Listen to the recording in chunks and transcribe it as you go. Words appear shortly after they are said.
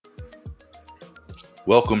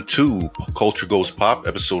Welcome to Culture Goes Pop,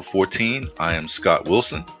 episode 14. I am Scott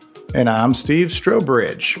Wilson. And I'm Steve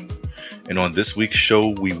Strobridge. And on this week's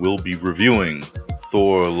show, we will be reviewing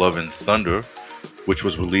Thor Love Thunder, which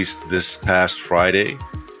was released this past Friday,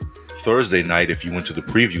 Thursday night if you went to the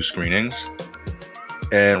preview screenings.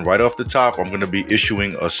 And right off the top, I'm going to be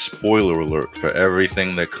issuing a spoiler alert for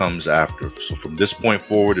everything that comes after. So from this point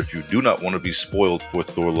forward, if you do not want to be spoiled for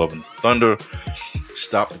Thor Love Thunder,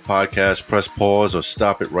 stop the podcast, press pause, or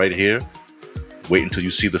stop it right here. Wait until you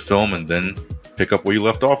see the film and then pick up where you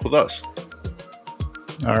left off with us.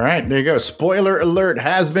 All right, there you go. Spoiler alert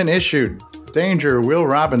has been issued. Danger, Will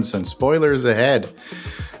Robinson. Spoilers ahead.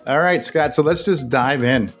 All right, Scott, so let's just dive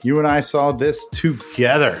in. You and I saw this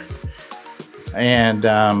together. And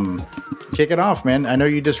kick it off, man. I know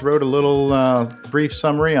you just wrote a little brief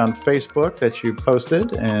summary on Facebook that you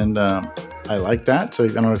posted, and I like that. So I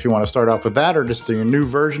don't know if you want to start off with that or just your new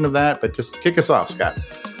version of that, but just kick us off, Scott.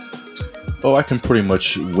 Oh, I can pretty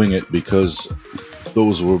much wing it because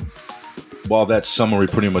while that summary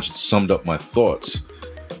pretty much summed up my thoughts.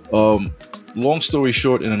 Long story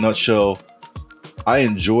short, in a nutshell, I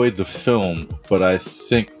enjoyed the film, but I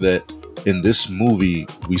think that in this movie,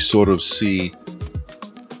 we sort of see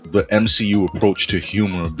the MCU approach to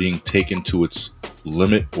humor being taken to its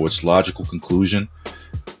limit or its logical conclusion.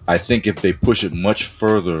 I think if they push it much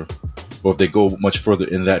further, or if they go much further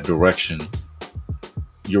in that direction,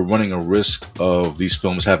 you're running a risk of these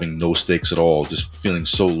films having no stakes at all, just feeling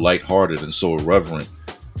so lighthearted and so irreverent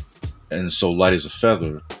and so light as a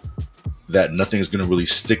feather that nothing is going to really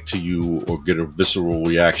stick to you or get a visceral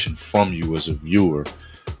reaction from you as a viewer.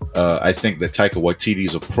 I think that Taika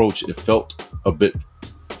Waititi's approach, it felt a bit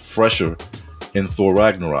fresher in Thor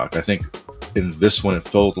Ragnarok. I think in this one it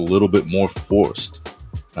felt a little bit more forced.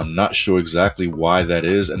 I'm not sure exactly why that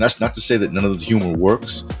is, and that's not to say that none of the humor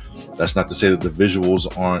works. That's not to say that the visuals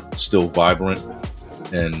aren't still vibrant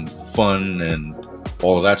and fun and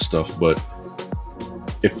all of that stuff, but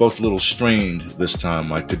it felt a little strained this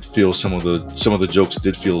time. I could feel some of the jokes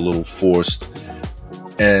did feel a little forced.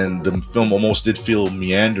 And the film almost did feel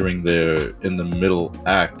meandering there in the middle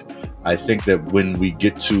act. I think that when we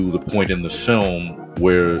get to the point in the film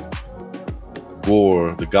where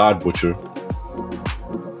Gore, the God Butcher,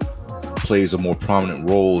 plays a more prominent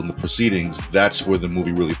role in the proceedings, that's where the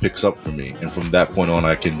movie really picks up for me. And from that point on,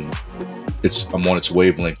 I'm on its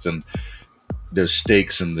wavelength, and there's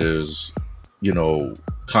stakes and there's,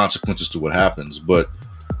 consequences to what happens. But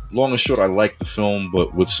long and short, I like the film,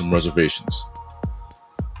 but with some reservations.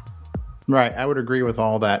 Right, I would agree with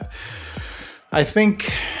all that. I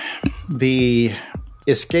think the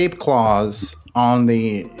escape clause on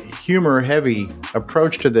the humor-heavy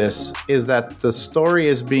approach to this is that the story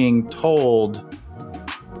is being told.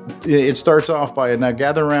 It starts off by, now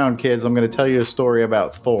gather around, kids, I'm going to tell you a story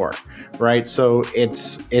about Thor, right? So it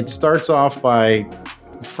starts off by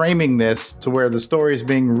framing this to where the story is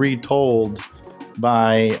being retold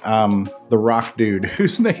by the rock dude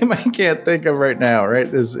whose name I can't think of right now, right?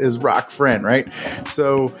 Is Rock Friend, right?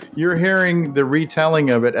 So you're hearing the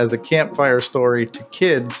retelling of it as a campfire story to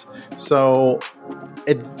kids. So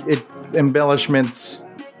it embellishments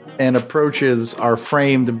and approaches are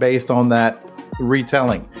framed based on that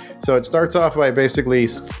retelling. So it starts off by basically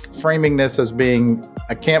framing this as being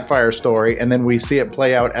a campfire story, and then we see it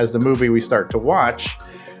play out as the movie we start to watch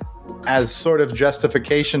as sort of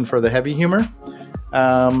justification for the heavy humor.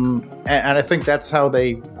 And I think that's how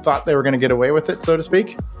they thought they were going to get away with it, so to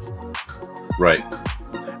speak. Right.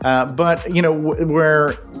 But,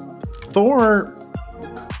 where Thor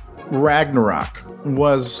Ragnarok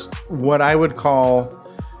was what I would call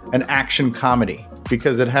an action comedy,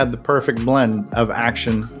 because it had the perfect blend of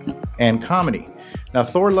action and comedy. Now,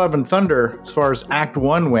 Thor Love and Thunder, as far as Act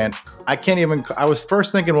 1 went, I was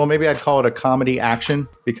first thinking, well, maybe I'd call it a comedy action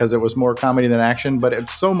because it was more comedy than action, but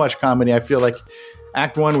it's so much comedy, I feel like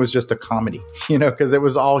Act 1 was just a comedy, because it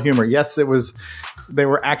was all humor. Yes, they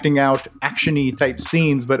were acting out action-y type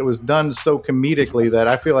scenes, but it was done so comedically that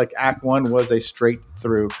I feel like Act 1 was a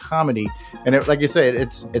straight-through comedy. And like you say,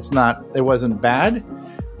 it wasn't bad,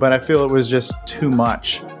 but I feel it was just too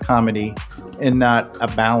much comedy and not a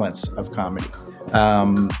balance of comedy.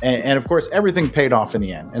 And of course, everything paid off in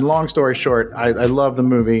the end. And long story short, I love the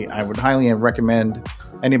movie. I would highly recommend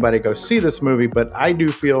anybody go see this movie, but I do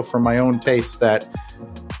feel for my own taste that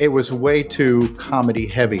it was way too comedy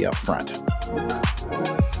heavy up front.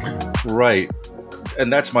 Right.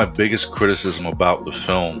 And that's my biggest criticism about the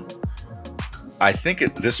film. I think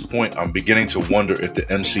at this point, I'm beginning to wonder if the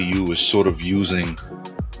MCU is sort of using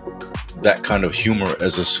that kind of humor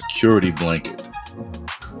as a security blanket.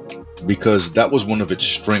 Because that was one of its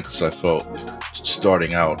strengths, I felt.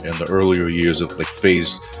 starting out in the earlier years of like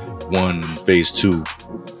phase 1 and phase 2,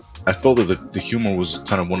 I felt that the humor was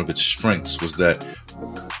kind of one of its strengths, was that,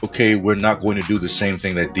 okay, we're not going to do the same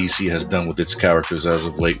thing that DC has done with its characters as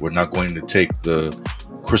of late. We're not going to take the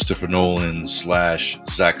Christopher Nolan /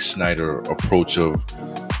 Zack Snyder approach of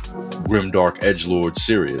grimdark edgelord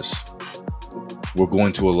serious. We're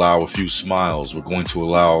going to allow a few smiles. We're going to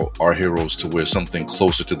allow our heroes to wear something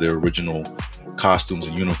closer to their original costumes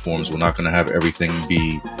and uniforms. We're not going to have everything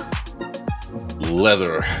be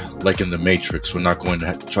leather like in the Matrix. We're not going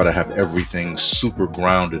to try to have everything super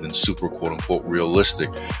grounded and super quote-unquote realistic.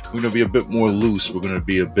 We're going to be a bit more loose. We're going to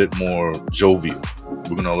be a bit more jovial.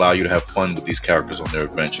 We're going to allow you to have fun with these characters on their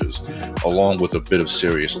adventures, along with a bit of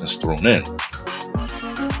seriousness thrown in.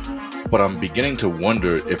 But I'm beginning to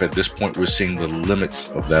wonder if at this point we're seeing the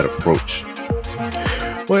limits of that approach.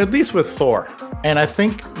 Well, at least with Thor. And I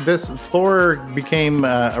think this Thor became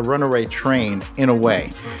a runaway train in a way,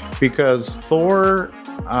 because Thor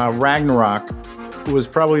Ragnarok was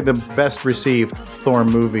probably the best received Thor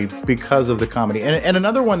movie because of the comedy. And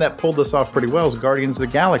another one that pulled this off pretty well is Guardians of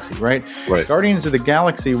the Galaxy, right? Guardians of the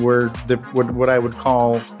Galaxy were what I would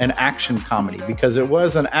call an action comedy, because it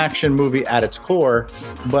was an action movie at its core,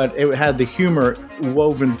 but it had the humor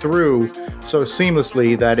woven through so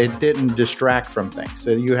seamlessly that it didn't distract from things.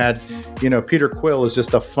 So you had, Peter Quill is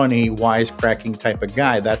just a funny, wisecracking type of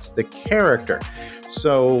guy. That's the character.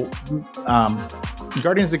 So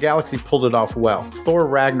Guardians of the Galaxy pulled it off well. Thor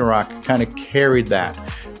Ragnarok kind of carried that.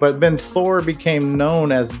 But then Thor became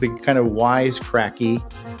known as the kind of wisecracky,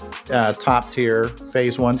 top tier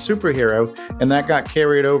phase 1 superhero, and that got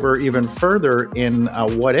carried over even further in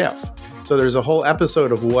What If. So there's a whole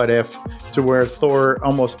episode of What If to where Thor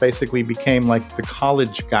almost basically became like the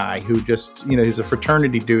college guy who just, he's a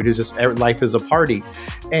fraternity dude who's just, life is a party.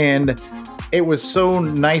 And it was so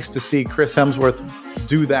nice to see Chris Hemsworth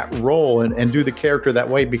do that role and do the character that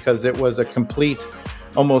way, because it was a complete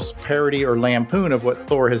almost parody or lampoon of what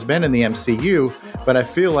Thor has been in the MCU. But I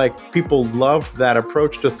feel like people loved that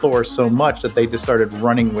approach to Thor so much that they just started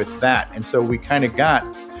running with that. And so we kind of got,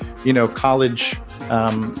 college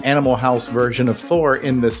Animal House version of Thor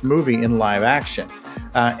in this movie in live action.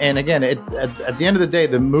 And again, at the end of the day,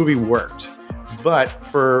 the movie worked. But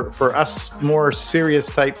for us more serious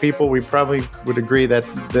type people, we probably would agree that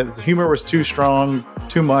the humor was too strong,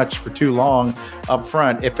 too much for too long up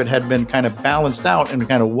front. If it had been kind of balanced out and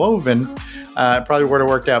kind of woven, it probably would have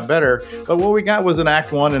worked out better. But what we got was an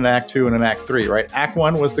Act 1, an Act 2, and an Act 3, right? Act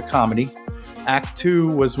 1 was the comedy. Act 2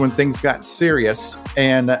 was when things got serious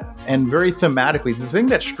and very thematically. The thing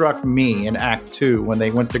that struck me in Act 2 when they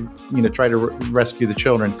went to try to rescue the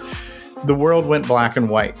children, the world went black and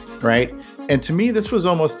white, right? And to me, this was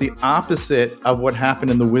almost the opposite of what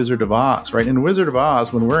happened in The Wizard of Oz, right? In The Wizard of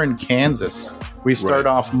Oz, when we're in Kansas, we start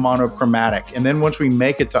off monochromatic. And then once we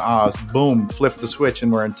make it to Oz, boom, flip the switch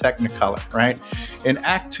and we're in Technicolor, right? In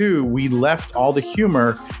Act 2, we left all the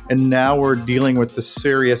humor and now we're dealing with the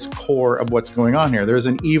serious core of what's going on here. There's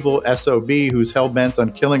an evil SOB who's hell-bent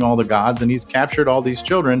on killing all the gods, and he's captured all these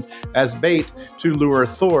children as bait to lure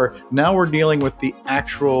Thor. Now we're dealing with the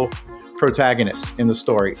actual protagonists in the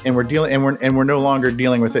story, and we're no longer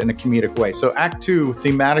dealing with it in a comedic way. So Act 2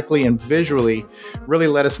 thematically and visually really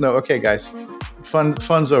let us know, okay guys,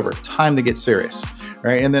 fun's over, time to get serious,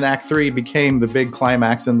 right? And then Act 3 became the big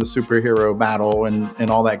climax and the superhero battle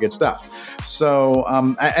and all that good stuff. So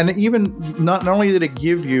and even not only did it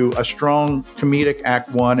give you a strong comedic Act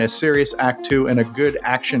 1, a serious Act 2, and a good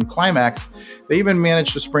action climax, they even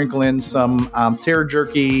managed to sprinkle in some tear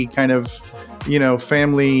jerky kind of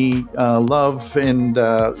family love and,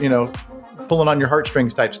 pulling on your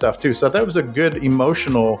heartstrings type stuff too. So that was a good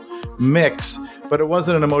emotional mix, but it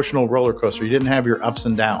wasn't an emotional roller coaster. You didn't have your ups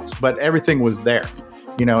and downs, but everything was there,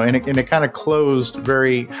 and it kind of closed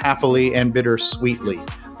very happily and bittersweetly.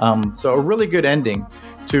 So a really good ending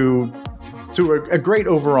to a great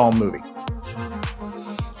overall movie.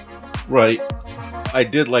 Right. I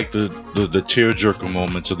did like the tearjerker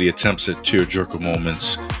moments, or the attempts at tearjerker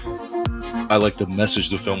moments. I like the message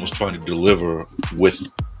the film was trying to deliver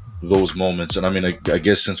with those moments. And I mean, I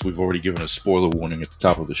guess since we've already given a spoiler warning at the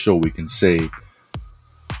top of the show, we can say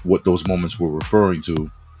what those moments were referring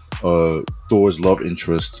to. Thor's love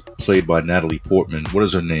interest, played by Natalie Portman. What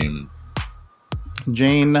is her name?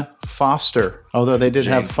 Jane Foster. Although they did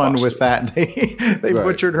have fun with that, they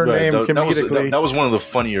butchered her name comedically. That was one of the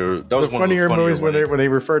funnier. That was one funnier of the funnier movies when they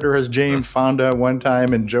referred to her as Jane Fonda one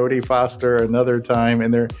time and Jodie Foster another time,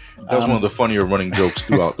 and that was one of the funnier running jokes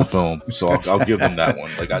throughout the film. So I'll give them that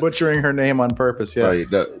one. Butchering her name on purpose. Yeah, right.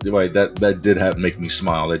 That did make me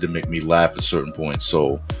smile. That did make me laugh at certain points.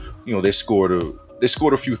 So they scored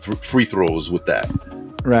a few free throws with that.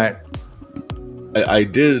 Right. I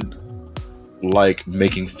did like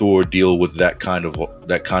making Thor deal with that kind of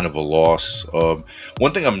a loss.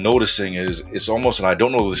 One thing I'm noticing is it's almost, and I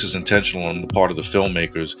don't know if this is intentional on the part of the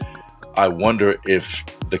filmmakers, I wonder if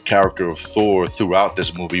the character of Thor throughout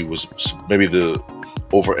this movie was maybe the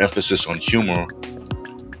overemphasis on humor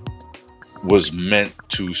was meant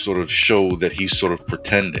to sort of show that he's sort of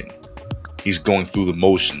pretending. He's going through the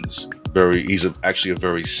motions. He's actually a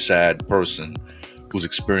very sad person who's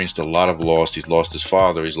experienced a lot of loss. He's lost his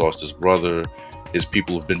father. He's lost his brother. His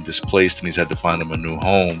people have been displaced, and he's had to find them a new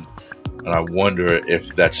home. And I wonder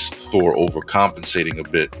if that's Thor overcompensating a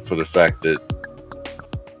bit for the fact that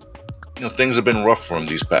things have been rough for him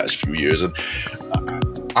these past few years. And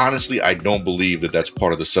honestly, I don't believe that that's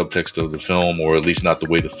part of the subtext of the film, or at least not the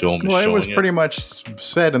way the film is showing it. Well, it was pretty much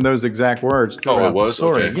said in those exact words throughout the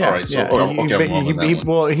story. Okay. Yeah, all right. So,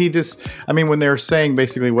 when they're saying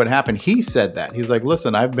basically what happened, he said that. He's like,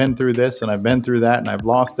 listen, I've been through this, and I've been through that, and I've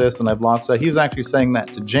lost this, and I've lost that. He's actually saying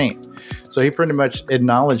that to Jane. So he pretty much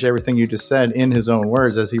acknowledged everything you just said in his own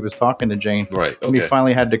words as he was talking to Jane. Right. Okay. And he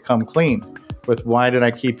finally had to come clean with, why did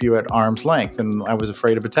I keep you at arm's length? And I was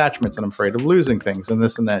afraid of attachments, and I'm afraid of losing things, and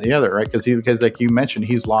this and that and the other, right? Because like you mentioned,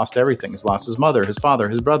 he's lost everything. He's lost his mother, his father,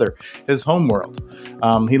 his brother, his homeworld.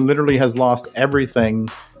 He literally has lost everything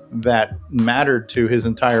that mattered to his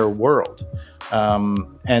entire world.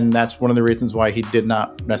 And that's one of the reasons why he did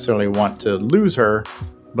not necessarily want to lose her.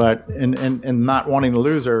 But in not wanting to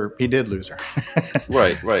lose her, he did lose her.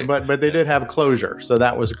 Right. But they did have closure, so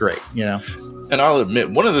that was great, And I'll admit,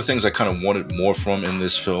 one of the things I kind of wanted more from in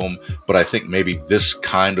this film, but I think maybe this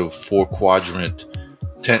kind of 4-quadrant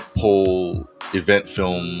tentpole event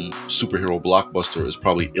film superhero blockbuster is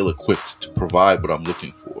probably ill-equipped to provide what I'm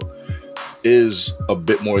looking for, is a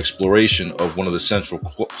bit more exploration of one of the central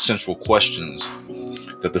questions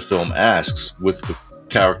that the film asks with the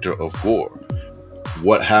character of Gore.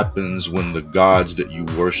 What happens when the gods that you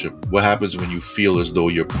worship, what happens when you feel as though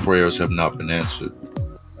your prayers have not been answered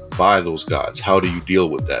by those gods? How do you deal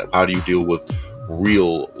with that? How do you deal with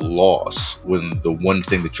real loss when the one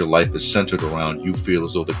thing that your life is centered around, you feel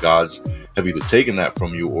as though the gods have either taken that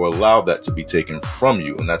from you or allowed that to be taken from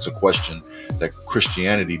you? And that's a question that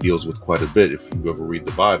Christianity deals with quite a bit if you ever read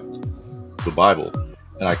the Bible.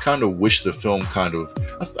 And I kind of wish the film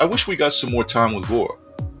I wish we got some more time with Gore.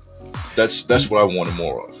 That's what I wanted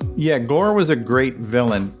more of. Yeah, Gore was a great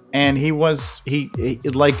villain, and he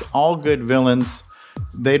like all good villains,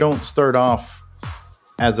 they don't start off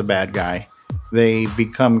as a bad guy. They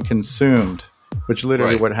become consumed, which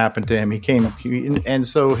literally what happened to him. And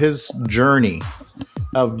so his journey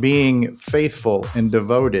of being faithful and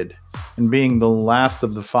devoted and being the last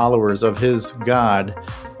of the followers of his God,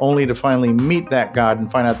 only to finally meet that God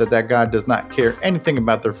and find out that God does not care anything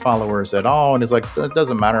about their followers at all. And is like, it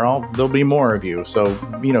doesn't matter. There'll be more of you. So,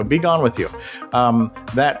 be gone with you.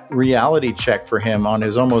 That reality check for him on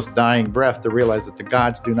his almost dying breath to realize that the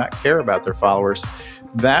gods do not care about their followers.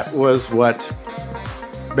 That was what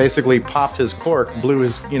basically popped his cork, blew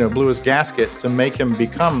his gasket to make him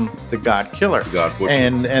become the God Killer. The God Butcher.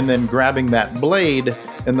 And then grabbing that blade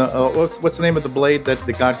and the what's the name of the blade, that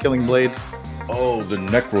the God killing blade? Oh, the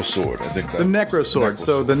Necrosword. I think the Necrosword.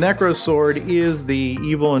 So the Necrosword is the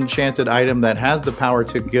evil enchanted item that has the power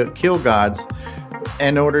to kill gods.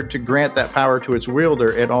 In order to grant that power to its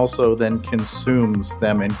wielder, it also then consumes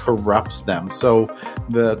them and corrupts them. So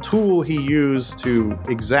the tool he used to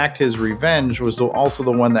exact his revenge was also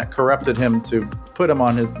the one that corrupted him to put him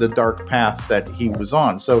on the dark path that he was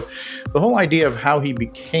on. So the whole idea of how he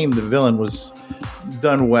became the villain was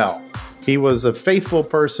done well. He was a faithful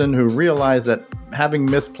person who realized that having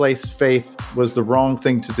misplaced faith was the wrong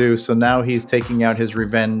thing to do. So now he's taking out his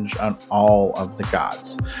revenge on all of the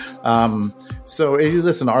gods. So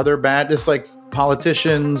listen, are there bad, just like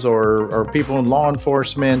politicians or people in law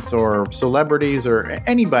enforcement or celebrities or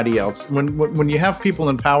anybody else? When you have people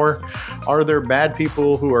in power, are there bad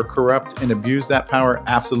people who are corrupt and abuse that power?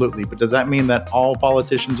 Absolutely. But does that mean that all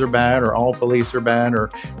politicians are bad or all police are bad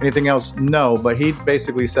or anything else? No. But he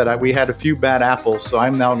basically said, we had a few bad apples, so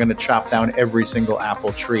I'm now going to chop down every single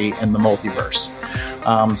apple tree in the multiverse.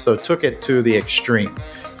 So took it to the extreme,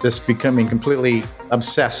 just becoming completely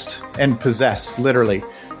obsessed and possessed, literally,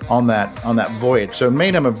 on that voyage. So it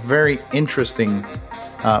made him a very interesting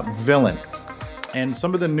villain. And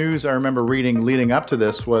some of the news I remember reading leading up to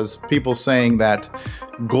this was people saying that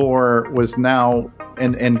Gore was now,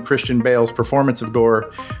 and Christian Bale's performance of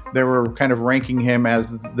Gore, they were kind of ranking him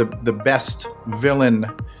as the best villain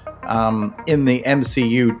in the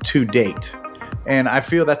MCU to date. And I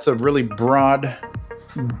feel that's a really broad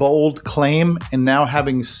bold claim, and now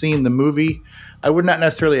having seen the movie, I would not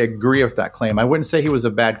necessarily agree with that claim. I wouldn't say he was a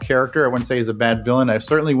bad character. I wouldn't say he's a bad villain. I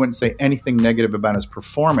certainly wouldn't say anything negative about his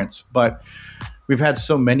performance, but we've had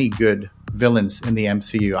so many good villains in the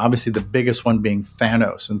MCU. Obviously, the biggest one being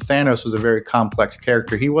Thanos. And Thanos was a very complex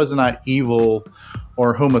character. He was not evil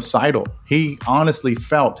or homicidal. He honestly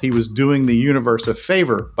felt he was doing the universe a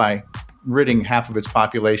favor by ridding half of its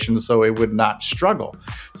population so it would not struggle.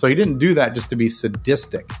 So he didn't do that just to be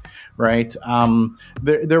sadistic, right?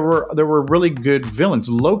 There were really good villains.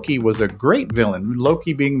 Loki was a great villain.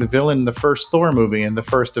 Loki being the villain in the first Thor movie and the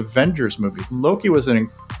first Avengers movie. Loki was a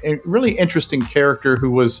really interesting character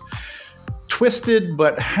who was twisted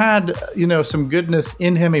but had some goodness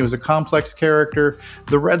in him. He was a complex character.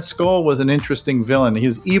 The Red Skull was an interesting villain. He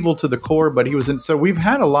was evil to the core, but he was in. So we've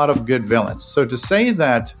had a lot of good villains. So to say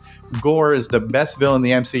that Gore is the best villain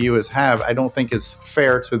the MCU has had, I don't think is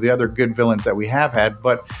fair to the other good villains that we have had.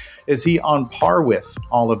 But is he on par with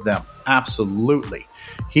all of them? Absolutely.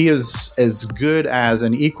 He is as good as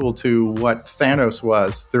and equal to what Thanos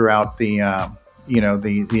was throughout the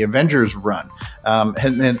Avengers run.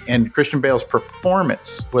 And Christian Bale's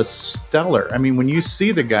performance was stellar. I mean, when you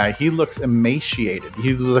see the guy, he looks emaciated.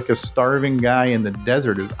 He looks like a starving guy in the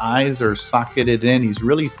desert. His eyes are socketed in. He's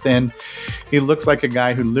really thin. He looks like a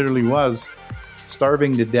guy who literally was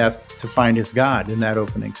starving to death to find his God in that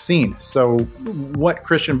opening scene. So what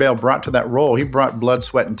Christian Bale brought to that role, he brought blood,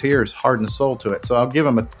 sweat, and tears, heart and soul to it. So I'll give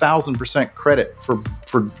him 1,000% credit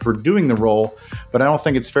for doing the role, but I don't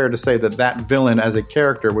think it's fair to say that villain as a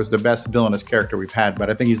character was the best villainous character we've had, but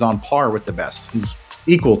I think he's on par with the best. He's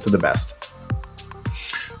equal to the best.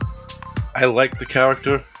 I like the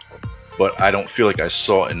character, but I don't feel like I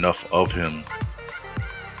saw enough of him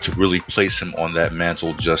to really place him on that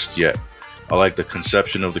mantle just yet. I like the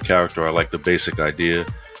conception of the character. I like the basic idea.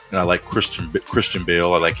 And I like Christian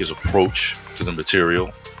Bale. I like his approach to the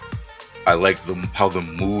material. I like how the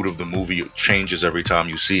mood of the movie changes every time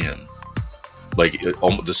you see him. Like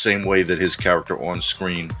the same way that his character on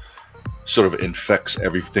screen sort of infects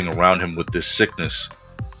everything around him with this sickness.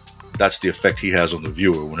 That's the effect he has on the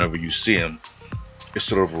viewer. Whenever you see him, it's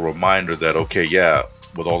sort of a reminder that, okay, yeah,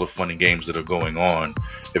 with all the fun and games that are going on,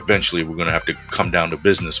 eventually we're going to have to come down to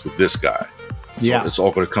business with this guy. So it's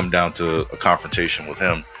all going to come down to a confrontation with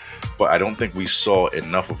him. But I don't think we saw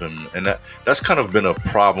enough of him. And that's kind of been a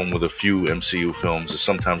problem with a few MCU films, is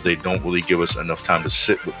sometimes they don't really give us enough time to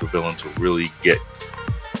sit with the villain to really get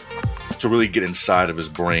inside of his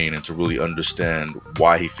brain and to really understand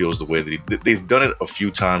why he feels the way that they've done it a few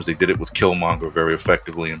times. They did it with Killmonger very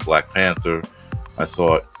effectively in Black Panther. I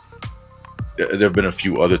thought there have been a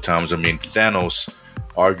few other times. I mean, Thanos,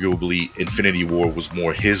 arguably Infinity War was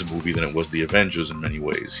more his movie than it was the Avengers in many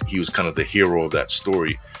ways. He was kind of the hero of that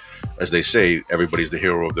story. As they say, everybody's the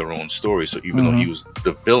hero of their own story. So even though he was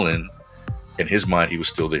the villain, in his mind, he was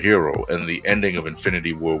still the hero. And the ending of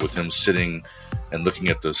Infinity War with him sitting and looking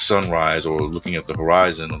at the sunrise or looking at the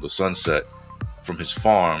horizon or the sunset from his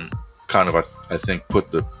farm kind of, I think,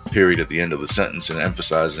 put the period at the end of the sentence and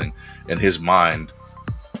emphasizing in his mind,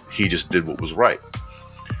 he just did what was right.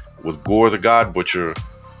 With Gore the God Butcher,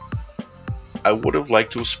 I would have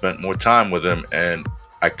liked to have spent more time with him, and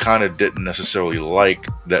I kind of didn't necessarily like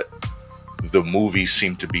that the movie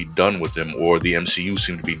seemed to be done with him, or the MCU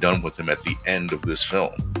seemed to be done with him at the end of this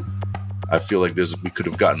film. I feel like we could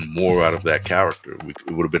have gotten more out of that character.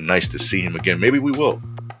 It would have been nice to see him again. Maybe we will.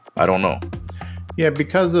 I don't know. Yeah,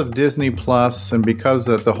 because of Disney Plus and because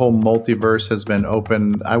the whole multiverse has been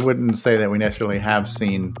opened, I wouldn't say that we necessarily have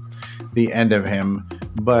seen the end of him,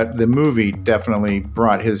 but the movie definitely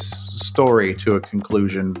brought his story to a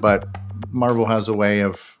conclusion. But Marvel has a way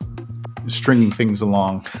of stringing things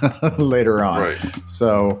along later on. Right.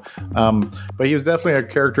 So, but he was definitely a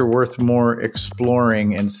character worth more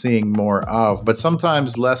exploring and seeing more of. But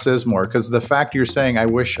sometimes less is more, because the fact you're saying, I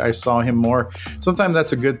wish I saw him more, sometimes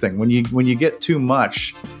that's a good thing. When you get too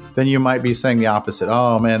much, then you might be saying the opposite.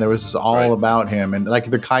 Oh man, there was this all about him, and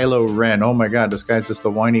like the Kylo Ren. Oh my God, this guy's just a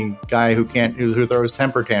whiny guy who throws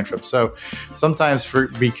temper tantrums. So sometimes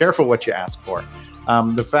be careful what you ask for.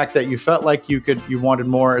 The fact that you felt like you wanted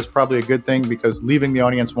more is probably a good thing, because leaving the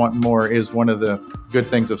audience wanting more is one of the good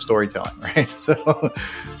things of storytelling, right? So,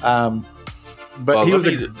 but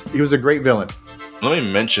he was a great villain. Let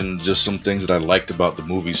me mention just some things that I liked about the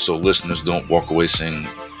movie, so listeners don't walk away saying,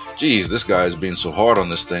 geez, this guy is being so hard on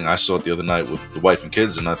this thing. I saw it the other night with the wife and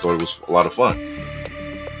kids, and I thought it was a lot of fun.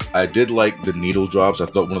 I did like the needle drops. I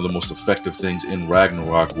thought one of the most effective things in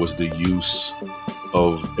Ragnarok was the use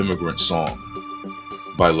of Immigrant Song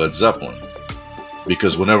by Led Zeppelin.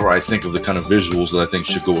 because whenever I think of the kind of visuals that I think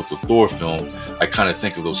should go with the Thor film, I kind of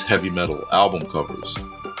think of those heavy metal album covers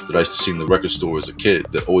that I used to see in the record store as a kid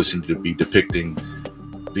that always seemed to be depicting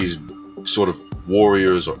these sort of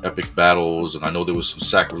warriors or epic battles. And I know there was some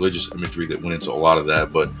sacrilegious imagery that went into a lot of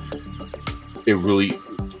that, but it really,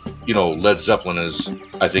 Led Zeppelin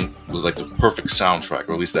I think was like the perfect soundtrack,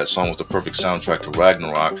 or at least that song was the perfect soundtrack to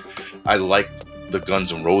Ragnarok. I liked the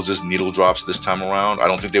Guns N' Roses Needle Drops this time around. I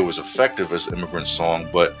don't think they were as effective as Immigrant Song,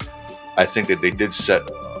 but I think that they did set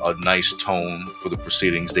a nice tone for the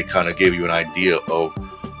proceedings. They kind of gave you an idea of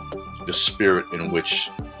the spirit in which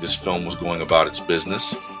this film was going about its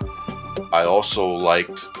business. I also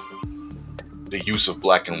liked the use of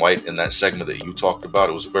black and white in that segment that you talked about.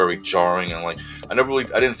 It was very jarring, and I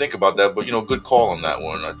didn't think about that, but good call on that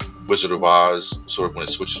one. Wizard of Oz, sort of when it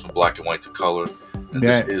switches from black and white to color. And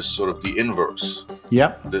This is sort of the inverse.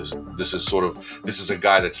 Yep. This is a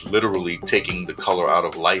guy that's literally taking the color out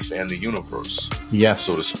of life and the universe. Yes.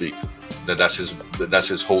 So to speak. That's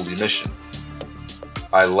his holy mission.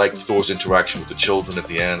 I liked Thor's interaction with the children at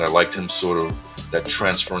the end. I liked him sort of that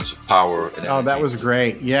transference of power. And that was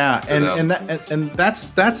great. Yeah. And that's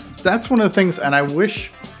one of the things, and I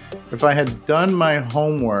wish if I had done my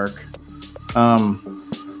homework,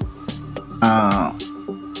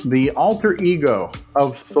 the alter ego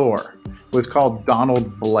of Thor was called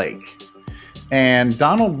Donald Blake. And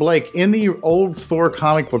Donald Blake, in the old Thor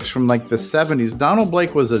comic books from the 70s, Donald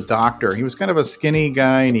Blake was a doctor. He was kind of a skinny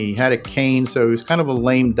guy, and he had a cane, so he was kind of a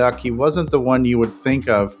lame duck. He wasn't the one you would think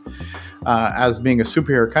of as being a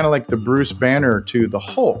superhero, kind of like the Bruce Banner to the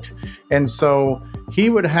Hulk. And so he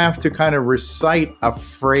would have to kind of recite a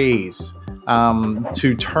phrase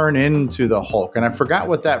to turn into the Hulk, and I forgot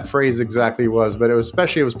what that phrase exactly was, but it was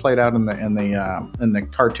played out in the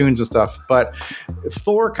cartoons and stuff. But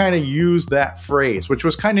Thor kind of used that phrase, which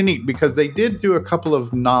was kind of neat because they did do a couple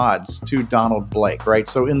of nods to Donald Blake, right?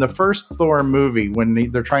 So in the first Thor movie,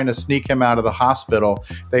 when they're trying to sneak him out of the hospital,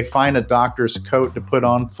 they find a doctor's coat to put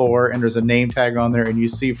on Thor, and there's a name tag on there, and you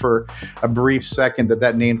see for a brief second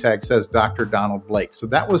that name tag says Dr. Donald Blake. So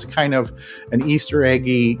that was kind of an Easter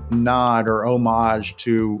eggy nod or homage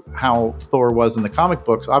to how Thor was in the comic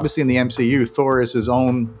books. Obviously in the MCU, Thor is his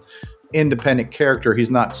own independent character. He's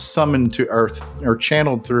not summoned to Earth or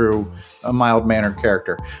channeled through a mild-mannered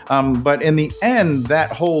character. But in the end,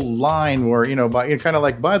 that whole line where, kind of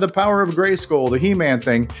like by the power of Grayskull, the He-Man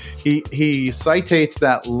thing, he citates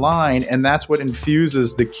that line, and that's what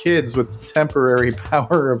infuses the kids with the temporary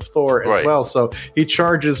power of Thor as well. So he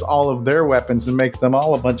charges all of their weapons and makes them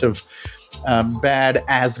all a bunch of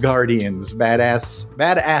badass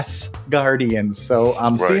guardians.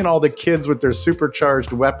 So seeing all the kids with their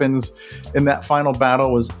supercharged weapons in that final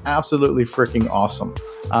battle was absolutely freaking awesome.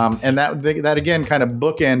 And that again kind of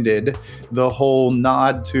bookended the whole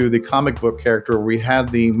nod to the comic book character. We had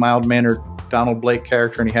the mild-mannered Donald Blake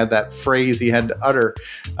character, and he had that phrase he had to utter.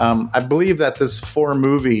 I believe that this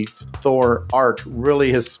 4-movie Thor arc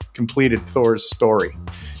really has completed Thor's story,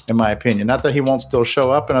 in my opinion. Not that he won't still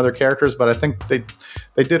show up in other characters, but I think they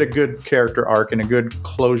did a good character arc and a good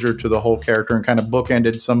closure to the whole character, and kind of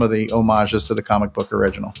bookended some of the homages to the comic book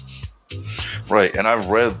original. Right, and I've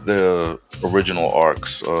read the original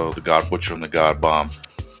arcs, the God Butcher and the God Bomb.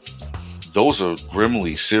 Those are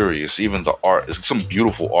grimly serious. Even the art, there's some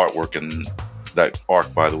beautiful artwork in that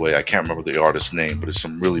arc, by the way. I can't remember the artist's name, but it's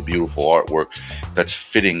some really beautiful artwork that's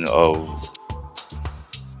fitting of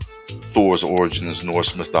Thor's origins,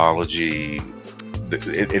 Norse mythology.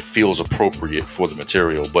 It feels appropriate for the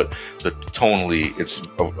material, but tonally, it's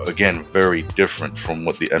again very different from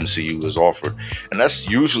what the MCU has offered, and that's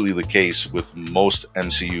usually the case with most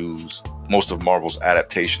of Marvel's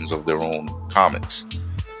adaptations of their own comics.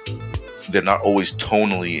 They're not always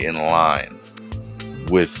tonally in line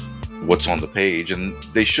with what's on the page, and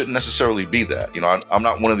they shouldn't necessarily be that. I'm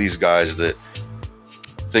not one of these guys that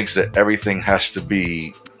thinks that everything has to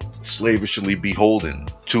be slavishly beholden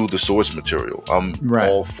to the source material. I'm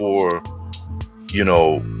all for,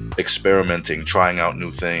 experimenting, trying out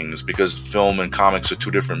new things, because film and comics are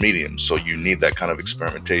two different mediums, so you need that kind of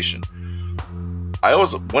experimentation.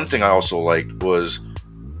 One thing I also liked was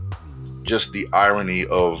just the irony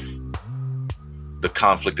of the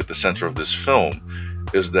conflict at the center of this film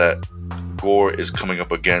is that Gorr is coming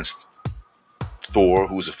up against Thor,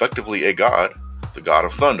 who's effectively a god, the god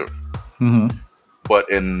of thunder. Mm-hmm. But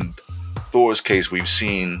in Thor's case, we've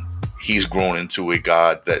seen he's grown into a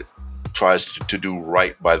god that tries to do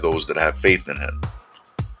right by those that have faith in him.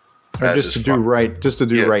 Or just to do right,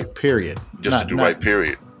 period. Just to do right,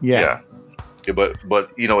 period. Yeah. But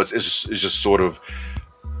it's just sort of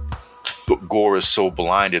Gore is so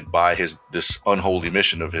blinded by this unholy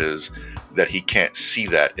mission of his that he can't see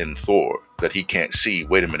that in Thor. That he can't see,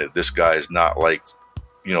 wait a minute, this guy is not like,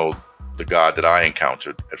 the god that I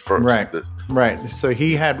encountered at first. Right. So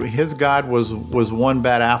his god was one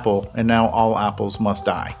bad apple, and now all apples must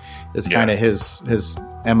die. It's kind of his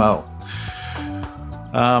MO.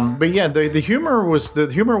 But yeah, the humor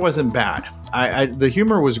wasn't bad. The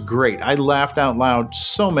humor was great. I laughed out loud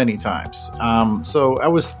so many times. So I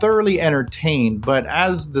was thoroughly entertained. But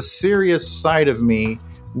as the serious side of me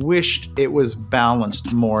wished it was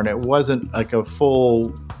balanced more, and it wasn't like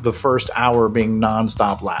the first hour being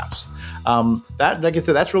nonstop laughs. That, like I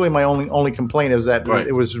said, that's really my only complaint, is that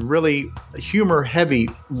it was really humor heavy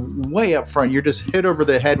way up front. You're just hit over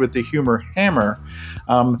the head with the humor hammer,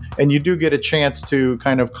 and you do get a chance to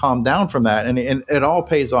kind of calm down from that, and it all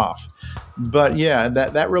pays off. But yeah,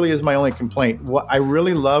 that really is my only complaint. I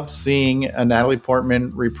really loved seeing Natalie Portman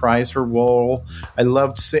reprise her role.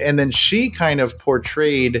 And then she kind of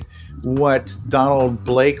portrayed what Donald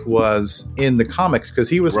Blake was in the comics, because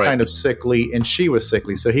he was kind of sickly and she was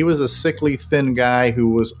sickly. So he was a sickly, thin guy who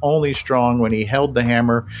was only strong when he held the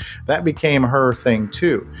hammer. That became her thing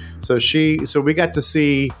too. So we got to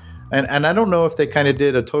see. And I don't know if they kind of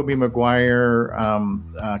did a Tobey Maguire,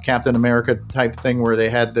 Captain America type thing where they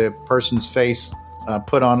had the person's face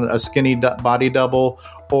put on a skinny body double,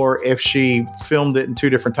 or if she filmed it in two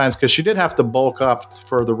different times, because she did have to bulk up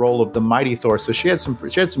for the role of the Mighty Thor. So she had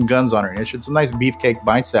some guns on her, and she had some nice beefcake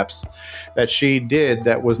biceps that she did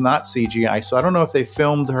that was not CGI. So I don't know if they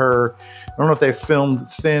filmed her. I don't know if they filmed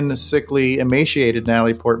thin, sickly, emaciated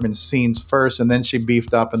Natalie Portman's scenes first, and then she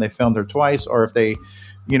beefed up and they filmed her twice, or if they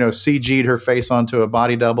CG'd her face onto a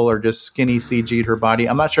body double, or just skinny CG'd her body.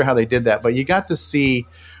 I'm not sure how they did that, but you got to see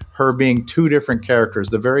her being two different characters: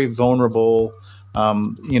 the very vulnerable,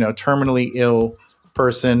 terminally ill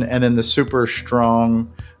person, and then the super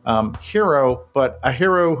strong hero, but a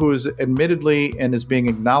hero who is admittedly and is being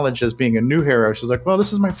acknowledged as being a new hero. She's like, well,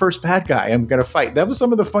 this is my first bad guy I'm going to fight. That was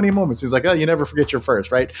some of the funny moments. He's like, oh, you never forget your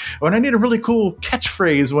first, right? When I need a really cool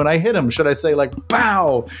catchphrase when I hit him, should I say like,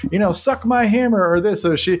 bow, suck my hammer, or this?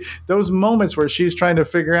 So those moments where she's trying to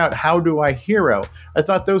figure out, how do I hero? I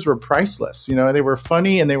thought those were priceless. They were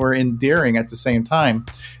funny and they were endearing at the same time.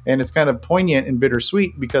 And it's kind of poignant and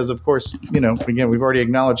bittersweet because, of course, again, we've already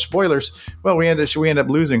acknowledged spoilers. Well, we end up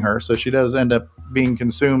losing her, so she does end up being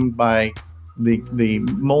consumed by the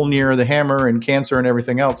Mjolnir, the hammer, and cancer and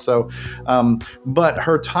everything else. So, but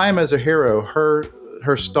her time as a hero,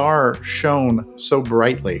 her star shone so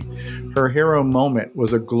brightly. Her hero moment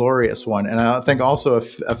was a glorious one, and I think also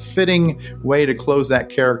a fitting way to close that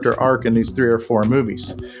character arc in these 3 or 4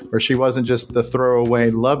 movies, where she wasn't just the throwaway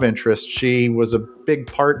love interest. She was a big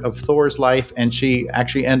part of Thor's life, and she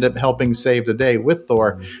actually ended up helping save the day with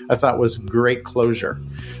Thor. I thought was great closure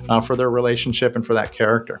for their relationship and for that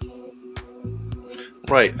character.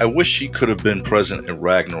 Right. I wish she could have been present in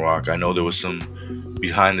Ragnarok. I know there was some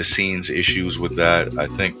behind the scenes issues with that. I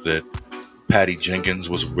think that Patty Jenkins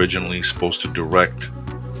was originally supposed to direct,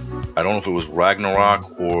 I don't know if it was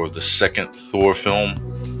Ragnarok or the second Thor film,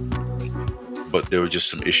 but there were just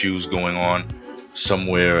some issues going on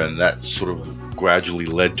somewhere, and that sort of gradually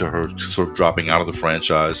led to her sort of dropping out of the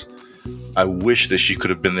franchise. I wish that she could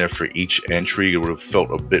have been there for each entry. It would have felt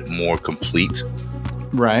a bit more complete.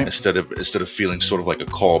 Right. Instead of feeling sort of like a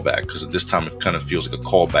callback, because at this time it kind of feels like a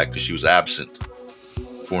callback because she was absent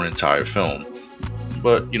for an entire film.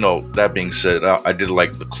 But, that being said, I did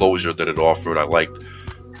like the closure that it offered. I liked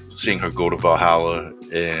seeing her go to Valhalla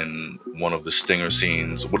in one of the stinger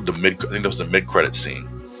scenes. I think that was the mid-credit scene,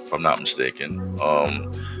 if I'm not mistaken.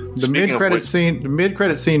 The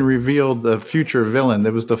mid-credit scene revealed the future villain.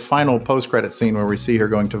 There was the final post-credit scene where we see her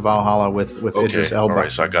going to Valhalla with Idris Elba. All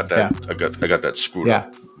right, so I got that. Yeah. I got that screwed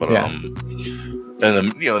up. But and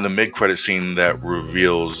then in the mid-credit scene that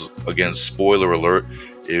reveals, again, spoiler alert.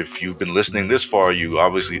 If you've been listening this far, you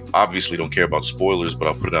obviously don't care about spoilers, but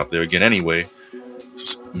I'll put it out there again anyway.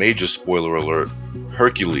 Major spoiler alert: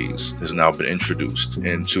 Hercules has now been introduced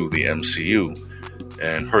into the MCU,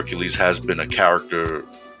 and Hercules has been a character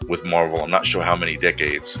with Marvel, I'm not sure how many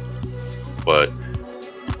decades, but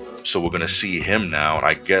so we're going to see him now, and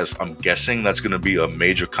I'm guessing that's going to be a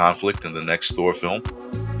major conflict in the next Thor film.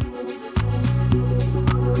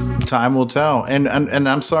 Time will tell. And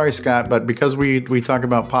I'm sorry, Scott, but because we talk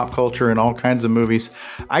about pop culture and all kinds of movies,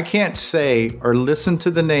 I can't say or listen to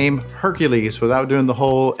the name Hercules without doing the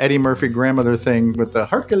whole Eddie Murphy grandmother thing with the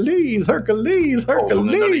Hercules. From the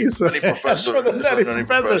Nutty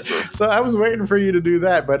Professor. So I was waiting for you to do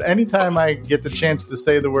that. But anytime I get the chance to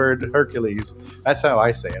say the word Hercules, that's how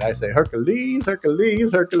I say it. I say Hercules. Oh,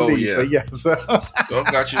 yeah. But yeah, so. Oh,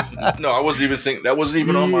 got you. No, I wasn't even thinking. That wasn't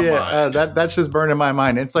even on my mind. That's just burned in my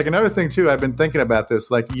mind. It's like another thing, too. I've been thinking about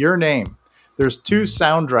this. Like your name. There's 2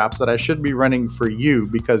 sound drops that I should be running for you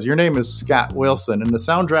because your name is Scott Wilson. And the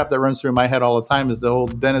sound drop that runs through my head all the time is the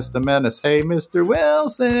old Dennis the Menace. Hey, Mr.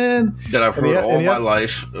 Wilson. That I've heard all my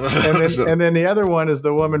life. and then the other one is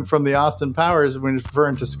the woman from the Austin Powers when it's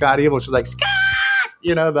referring to Scott Evil. She's like, Scott!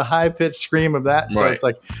 You know, the high-pitched scream of that. So It's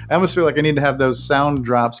like, I almost feel like I need to have those sound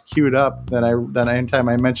drops queued up that anytime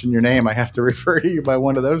I mention your name, I have to refer to you by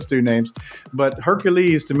one of those 2 names. But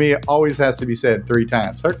Hercules, to me, always has to be said 3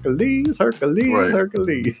 times. Hercules. Right.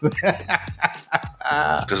 Hercules.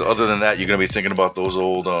 Because other than that, you're going to be thinking about those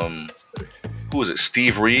old, who was it,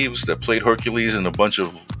 Steve Reeves that played Hercules in a bunch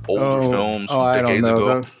of older films decades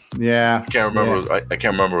ago. Yeah. I can't remember. Yeah. I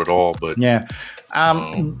can't remember it all, but yeah.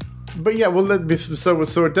 But yeah, well,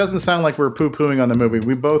 so it doesn't sound like we're poo-pooing on the movie.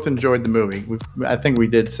 We both enjoyed the movie. I think we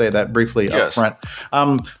did say that briefly up front.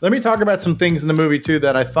 Let me talk about some things in the movie, too,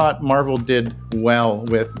 that I thought Marvel did well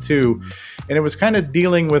with, too. And it was kind of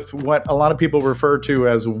dealing with what a lot of people refer to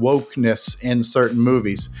as wokeness in certain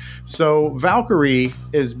movies. So Valkyrie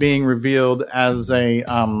is being revealed as a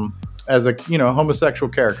homosexual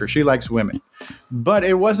character. She likes women, but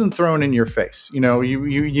it wasn't thrown in your face. You know,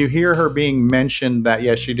 you hear her being mentioned that,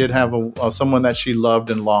 yes, she did have someone that she loved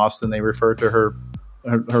and lost, and they refer to her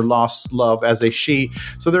lost love as a she.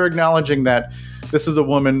 So they're acknowledging that this is a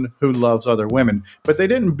woman who loves other women, but they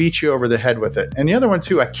didn't beat you over the head with it. And the other one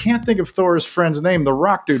too, I can't think of Thor's friend's name, the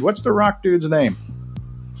Rock dude. What's the Rock dude's name?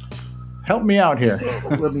 Help me out here.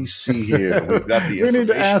 Let me see here. We've got the we need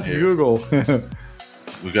to ask here. Google.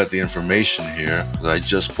 We got the information here. I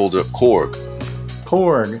just pulled up Korg.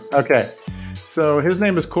 Okay. So his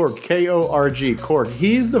name is Korg, K-O-R-G, Korg.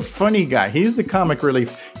 He's the funny guy. He's the comic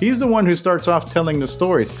relief. He's the one who starts off telling the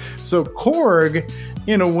stories. So Korg,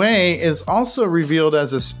 in a way, is also revealed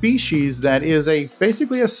as a species that is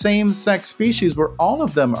basically a same-sex species where all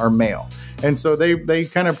of them are male. And so they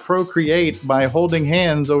kind of procreate by holding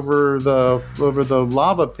hands over the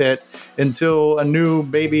lava pit until a new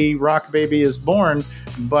rock baby is born.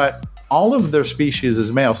 But all of their species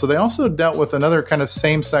is male. So they also dealt with another kind of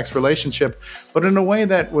same-sex relationship, but in a way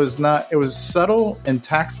that was it was subtle and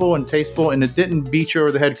tactful and tasteful, and it didn't beat you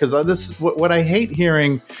over the head. Because this is what I hate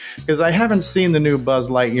hearing, because I haven't seen the new Buzz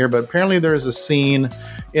Lightyear, but apparently there's a scene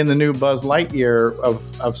in the new Buzz Lightyear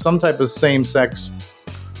of some type of same-sex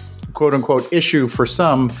quote unquote issue for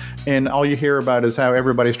some, and all you hear about is how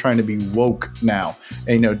everybody's trying to be woke now.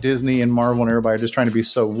 And Disney and Marvel and everybody are just trying to be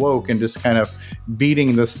so woke and just kind of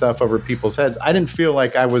beating this stuff over people's heads. I didn't feel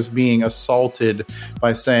like I was being assaulted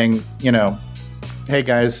by saying, hey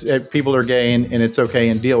guys, people are gay and it's okay,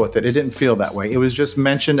 and deal with it. It didn't feel that way. It was just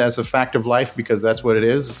mentioned as a fact of life because that's what it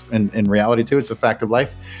is. And in reality too, it's a fact of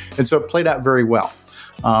life. And so it played out very well.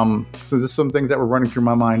 So there's some things that were running through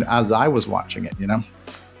my mind as I was watching it,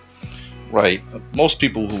 Right. Most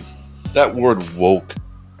people that word woke,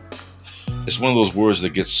 it's one of those words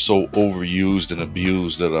that gets so overused and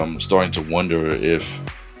abused that I'm starting to wonder if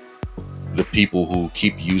the people who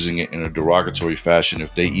keep using it in a derogatory fashion,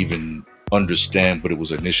 if they even understand what it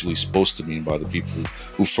was initially supposed to mean by the people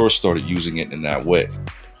who first started using it in that way.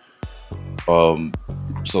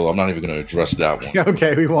 So I'm not even going to address that one.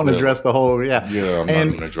 Okay, we won't address the whole, Yeah, I'm not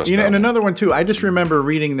going to address that and one. another one too, I just remember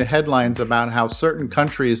reading the headlines about how certain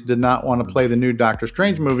countries did not want to play the new Doctor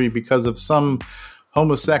Strange movie because of some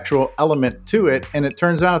homosexual element to it. And it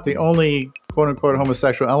turns out the only quote-unquote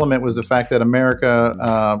homosexual element was the fact that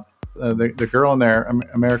America, the girl in there,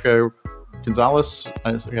 America Gonzalez,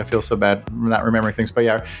 I feel so bad not remembering things, but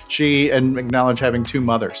yeah, she acknowledged having 2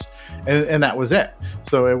 mothers, and that was it.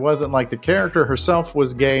 So it wasn't like the character herself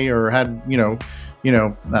was gay or had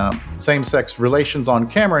same-sex relations on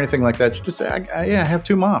camera or anything like that. She just said, I have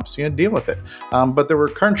 2 moms, deal with it. But there were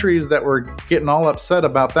countries that were getting all upset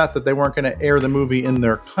about that they weren't going to air the movie in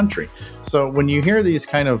their country. So when you hear these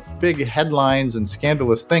kind of big headlines and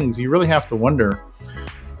scandalous things, you really have to wonder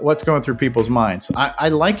what's going through people's minds. I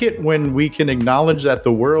like it when we can acknowledge that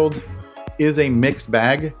the world is a mixed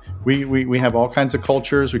bag, We have all kinds of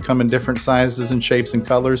cultures. We come in different sizes and shapes and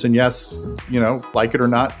colors. And yes, like it or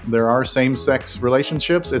not, there are same-sex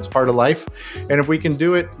relationships. It's part of life. And if we can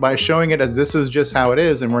do it by showing it as this is just how it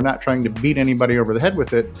is, and we're not trying to beat anybody over the head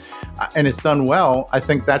with it, and it's done well, I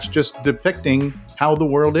think that's just depicting how the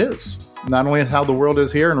world is. Not only how the world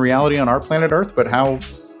is here in reality on our planet Earth, but how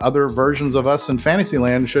other versions of us in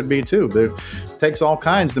Fantasyland should be too. It takes all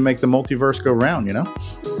kinds to make the multiverse go round,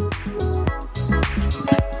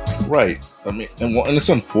 Right. I mean, and it's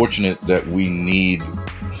unfortunate that we need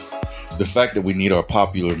our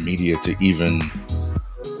popular media to even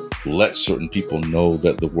let certain people know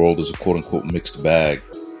that the world is a quote unquote mixed bag.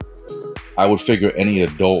 I would figure any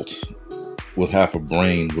adult with half a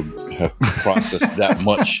brain would have processed that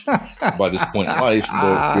much by this point in life.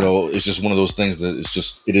 But, it's just one of those things that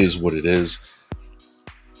it is what it is.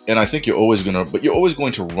 And I think you're always going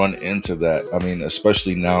to run into that. I mean,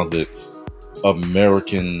 especially now that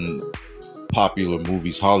American popular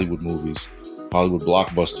movies, Hollywood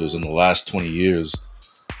blockbusters in the last 20 years,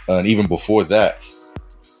 and even before that,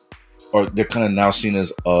 they're kind of now seen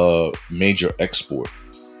as a major export.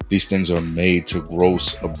 These things are made to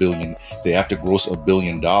gross $1 billion. They have to gross $1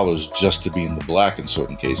 billion just to be in the black in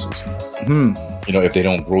certain cases. If they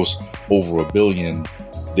don't gross over $1 billion,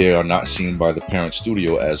 they are not seen by the parent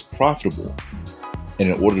studio as profitable. And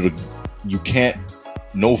in order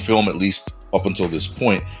no film, at least up until this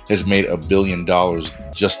point, has made $1 billion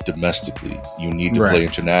just domestically. You need to play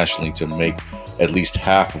internationally to make at least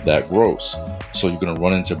half of that gross. So you're going to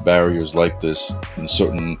run into barriers like this in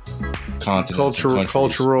certain continents,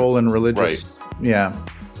 cultural and religious. Right. Yeah.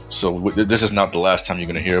 So this is not the last time you're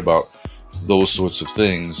going to hear about those sorts of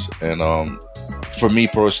things. And for me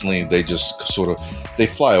personally, they just they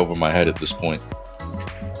fly over my head at this point.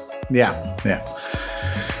 Yeah.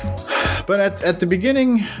 But at the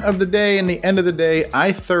beginning of the day and the end of the day,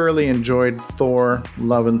 I thoroughly enjoyed Thor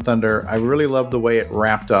Love and Thunder. I really loved the way it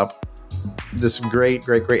wrapped up. This great.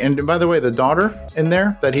 And by the way, the daughter in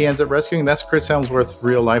there that he ends up rescuing, that's Chris Hemsworth's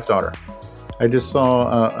real life daughter. I just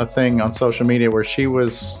saw a thing on social media where she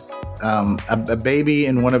was a baby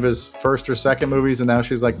in one of his first or second movies, and now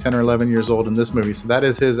she's like 10 or 11 years old in this movie. So that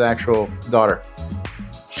is his actual daughter.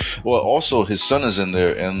 Well, also his son is in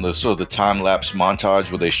there, and the time lapse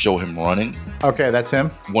montage where they show him running. Okay, that's him.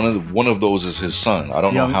 One of those is his son. I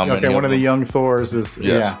don't know how many. Okay, one of the young Thors is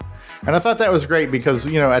yeah. And I thought that was great because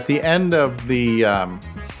at the end of the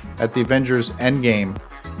at the Avengers Endgame,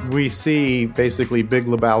 we see basically Big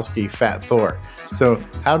Lebowski, Fat Thor. So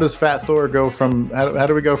how does Fat Thor go from? How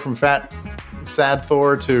do we go from fat, sad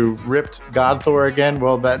Thor to ripped God Thor again?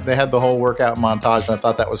 Well, they had the whole workout montage, and I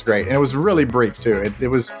thought that was great, and it was really brief too. It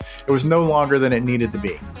was no longer than it needed to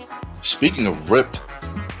be. Speaking of ripped,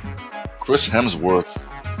 Chris Hemsworth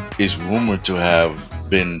is rumored to have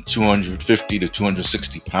been 250 to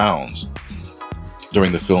 260 pounds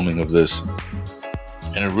during the filming of this,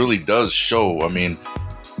 and it really does show. I mean,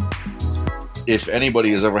 if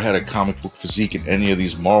anybody has ever had a comic book physique in any of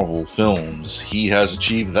these Marvel films, he has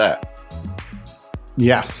achieved that.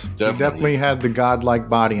 Yes, he definitely had the godlike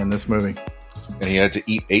body in this movie. And he had to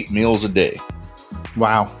eat 8 meals a day.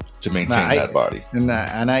 Wow. To maintain that body. And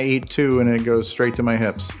I eat 2 and it goes straight to my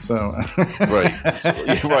hips. So Right.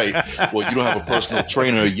 Well, you don't have a personal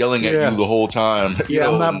trainer yelling at you the whole time.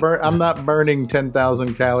 I'm not burning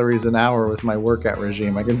 10,000 calories an hour with my workout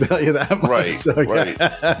regime. I can tell you that much. Right. So, right.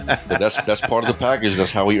 But that's part of the package.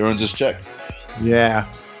 That's how he earns his check.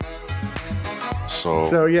 Yeah.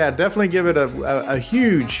 So yeah, definitely give it a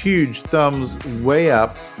huge thumbs way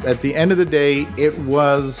up. At the end of the day, it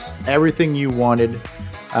was everything you wanted.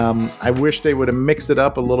 I wish they would have mixed it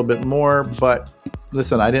up a little bit more, but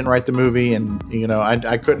listen, I didn't write the movie, and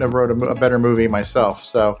I couldn't have wrote a better movie myself.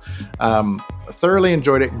 So thoroughly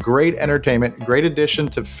enjoyed it. Great entertainment. Great addition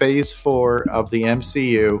to Phase 4 of the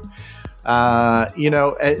MCU.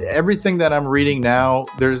 Everything that I'm reading now,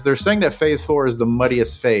 they're saying that Phase 4 is the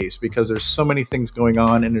muddiest phase because there's so many things going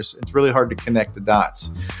on, and it's really hard to connect the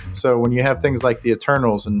dots. So when you have things like the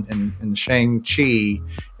Eternals and Shang-Chi,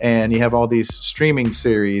 and you have all these streaming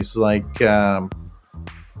series like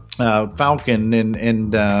Falcon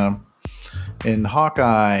and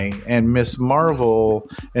Hawkeye and Miss Marvel,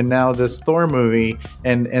 and now this Thor movie,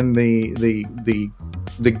 and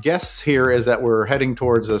the guess here is that we're heading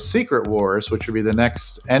towards a Secret Wars, which would be the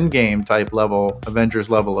next Endgame type level, Avengers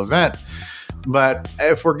level event. But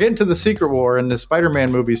if we're getting to the Secret War, and the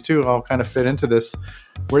Spider-Man movies too all kind of fit into this,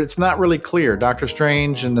 where it's not really clear. Doctor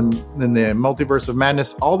Strange and the Multiverse of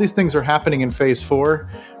Madness, all these things are happening in Phase 4,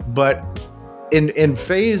 but in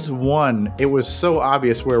phase one, it was so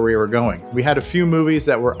obvious where we were going. We had a few movies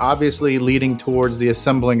that were obviously leading towards the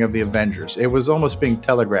assembling of the Avengers. It was almost being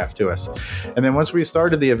telegraphed to us. And then once we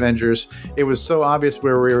started the Avengers, it was so obvious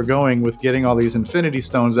where we were going with getting all these Infinity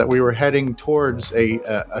Stones that we were heading towards a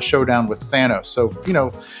showdown with Thanos. So,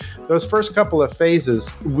 those first couple of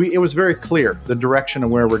phases, it was very clear the direction of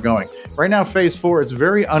where we're going. Right now, phase 4, it's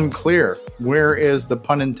very unclear where is the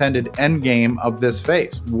pun intended end game of this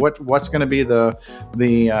phase. What's going to be the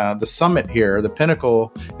summit here, the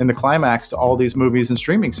pinnacle and the climax to all these movies and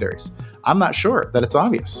streaming series? I'm not sure that it's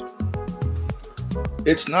obvious.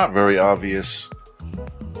 It's not very obvious.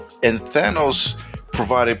 And Thanos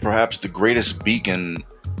provided perhaps the greatest beacon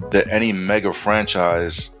that any mega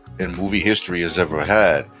franchise in movie history has ever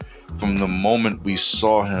had. From the moment we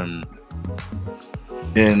saw him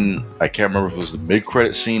in, I can't remember if it was the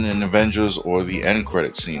mid-credit scene in Avengers or the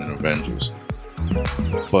end-credit scene in Avengers,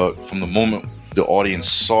 but from the moment the audience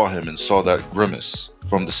saw him and saw that grimace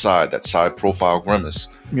from the side, that side profile grimace,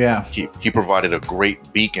 he provided a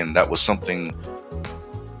great beacon. That was something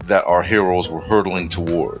that our heroes were hurtling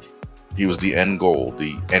toward. He was the end goal,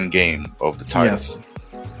 the end game of the title. Yes.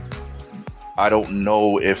 I don't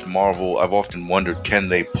know if Marvel, I've often wondered, can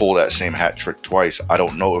they pull that same hat trick twice? I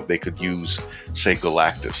don't know if they could use, say,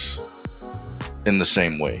 Galactus in the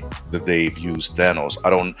same way that they've used Thanos.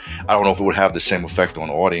 I don't know if it would have the same effect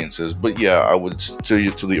on audiences, but yeah, I would,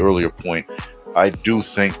 to the earlier point, I do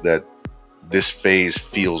think that this phase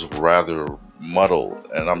feels rather muddled,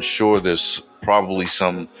 and I'm sure there's probably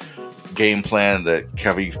some game plan that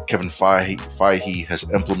Kevin Feige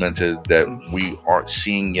has implemented that we aren't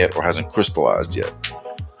seeing yet or hasn't crystallized yet.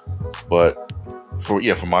 But for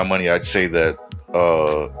my money, I'd say that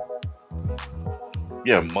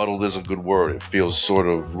muddled is a good word. It feels sort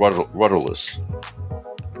of rudderless.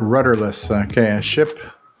 Rudderless. Okay, a ship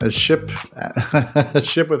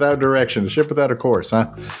without direction, a ship without a course,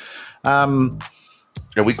 huh?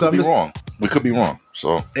 Yeah, we could be wrong. We could be wrong.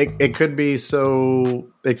 So it could be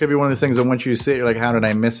one of the things that once you see it, you're like, how did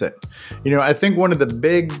I miss it? I think one of the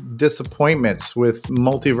big disappointments with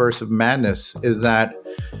Multiverse of Madness is that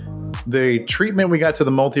the treatment we got to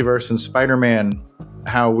the multiverse in Spider-Man,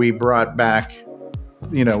 how we brought back,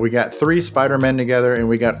 we got 3 Spider-Men together and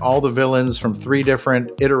we got all the villains from 3 different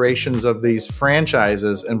iterations of these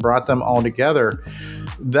franchises and brought them all together.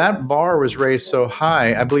 That bar was raised so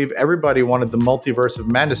high, I believe everybody wanted the Multiverse of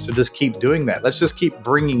Madness to just keep doing that. Let's just keep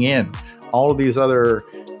bringing in all of these other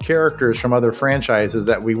characters from other franchises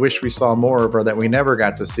that we wish we saw more of or that we never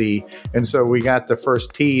got to see. And so we got the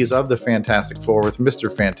first tease of the Fantastic Four with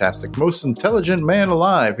Mr. Fantastic, most intelligent man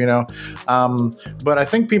alive, But I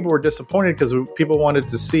think people were disappointed because people wanted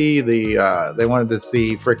to see freaking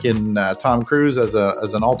Tom Cruise as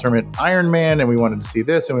an alternate Iron Man, and we wanted to see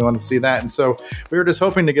this and we wanted to see that. And so we were just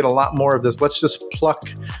hoping to get a lot more of this. Let's just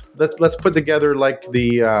let's put together like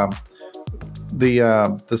the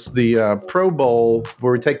Pro Bowl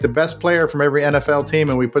where we take the best player from every NFL team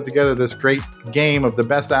and we put together this great game of the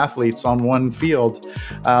best athletes on one field.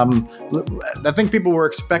 I think people were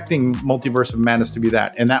expecting Multiverse of Madness to be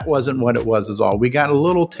that, and that wasn't what it was at all. We got a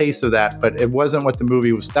little taste of that, but it wasn't what the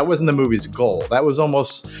movie was. That wasn't the movie's goal. It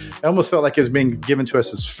almost felt like it was being given to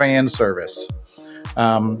us as fan service.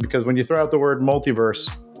 Because when you throw out the word multiverse,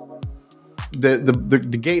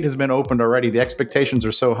 the gate has been opened already. The expectations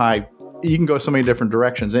are so high. You can go so many different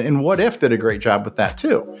directions. And What If did a great job with that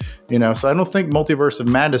too. So I don't think Multiverse of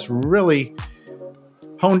Madness really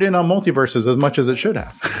honed in on multiverses as much as it should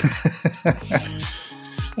have.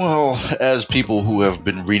 Well, as people who have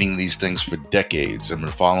been reading these things for decades and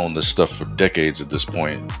been following this stuff for decades at this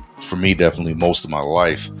point, for me, definitely most of my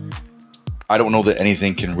life, I don't know that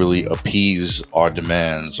anything can really appease our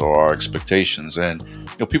demands or our expectations. And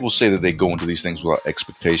people say that they go into these things without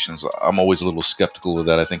expectations. I'm always a little skeptical of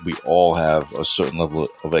that. I think we all have a certain level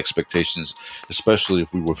of expectations, especially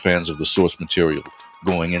if we were fans of the source material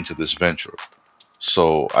going into this venture.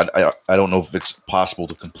 So I don't know if it's possible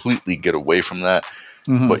to completely get away from that,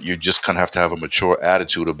 but you just kind of have to have a mature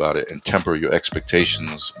attitude about it and temper your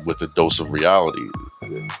expectations with a dose of reality.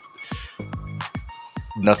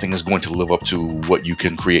 Nothing is going to live up to what you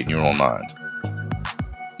can create in your own mind.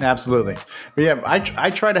 Absolutely. But yeah, I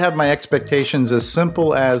try to have my expectations as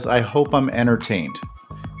simple as I hope I'm entertained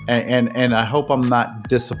and I hope I'm not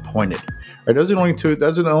disappointed. Right? Those are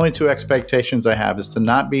the only two expectations I have, is to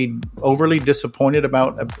not be overly disappointed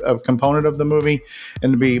about a component of the movie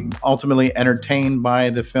and to be ultimately entertained by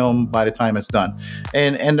the film by the time it's done.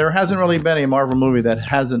 And there hasn't really been a Marvel movie that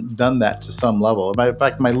hasn't done that to some level. In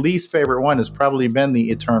fact, my least favorite one has probably been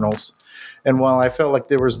the Eternals. And while I felt like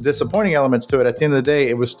there was disappointing elements to it, at the end of the day,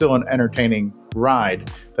 it was still an entertaining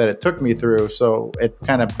ride that it took me through. So it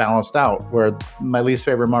kind of balanced out where my least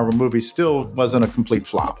favorite Marvel movie still wasn't a complete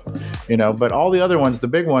flop, but all the other ones, the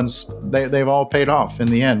big ones, they've all paid off in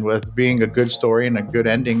the end with being a good story and a good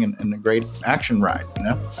ending and a great action ride,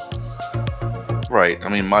 Right. I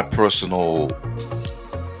mean, my personal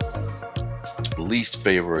least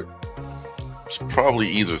favorite is probably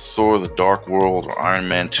either Thor: The Dark World or Iron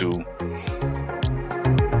Man 2.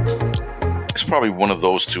 It's probably one of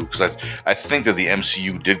those two, because I think that the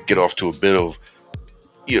MCU did get off to a bit of,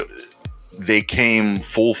 they came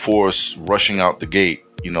full force rushing out the gate,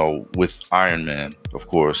 with Iron Man, of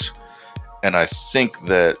course. And I think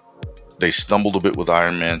that they stumbled a bit with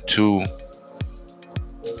Iron Man 2.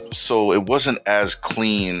 So it wasn't as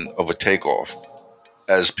clean of a takeoff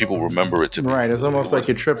as people remember it to be. Right. It's almost like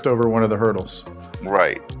you tripped over one of the hurdles.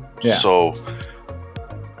 Right. Yeah. So,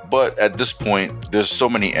 but at this point, there's so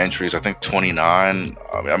many entries. I think 29.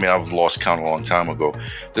 I mean, I've lost count a long time ago.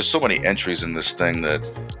 There's so many entries in this thing that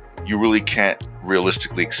you really can't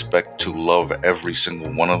realistically expect to love every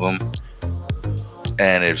single one of them.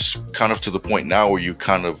 And it's kind of to the point now where you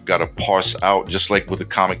kind of got to parse out, just like with the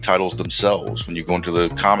comic titles themselves. When you go into the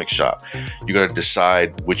comic shop, you got to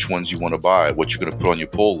decide which ones you want to buy, what you're going to put on your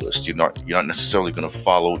pull list. You're not necessarily going to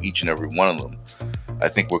follow each and every one of them. I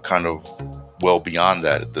think we're kind of well beyond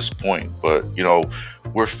that at this point. But,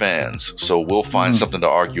 we're fans, so we'll find something to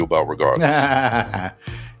argue about regardless.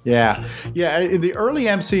 Yeah. In the early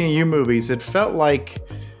MCU movies, it felt like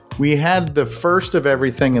we had the first of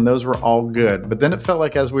everything, and those were all good. But then it felt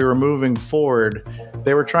like as we were moving forward,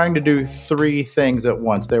 they were trying to do three things at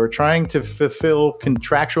once. They were trying to fulfill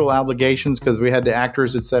contractual obligations because we had the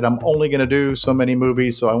actors that said, I'm only going to do so many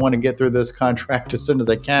movies, so I want to get through this contract as soon as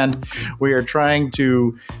I can. We are trying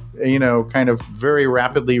to kind of very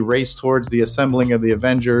rapidly race towards the assembling of the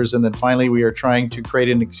Avengers. And then finally, we are trying to create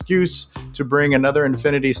an excuse to bring another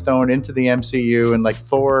Infinity Stone into the MCU. And like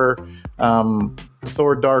Thor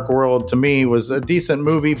Dark World, to me, was a decent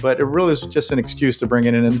movie, but it really was just an excuse to bring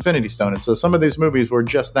in an Infinity Stone. And so some of these movies were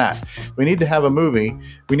just that. We need to have a movie.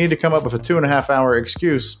 We need to come up with a 2.5-hour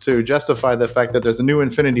excuse to justify the fact that there's a new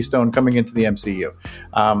Infinity Stone coming into the MCU.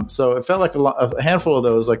 So it felt like a handful of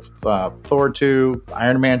those, like Thor 2,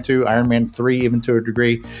 Iron Man 2, Iron Man 3, even to a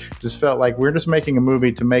degree, just felt like we're just making a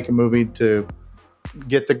movie to make a movie to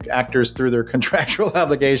get the actors through their contractual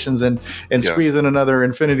obligations and squeeze in another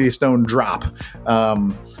Infinity Stone drop.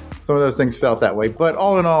 Some of those things felt that way. But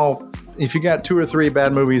all in all, if you got 2 or 3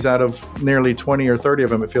 bad movies out of nearly 20 or 30 of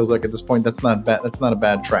them, it feels like at this point that's not bad. That's not a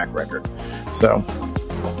bad track record. So,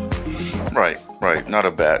 right, not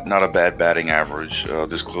a bad batting average.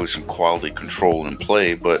 There's clearly some quality control in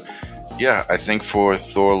play, but yeah, I think for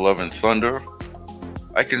Thor: Love and Thunder,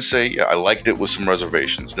 I can say I liked it with some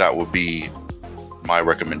reservations. That would be my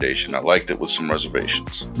recommendation. I liked it with some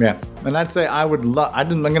reservations. Yeah, and I'd say I'm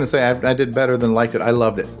going to say I did better than liked it. I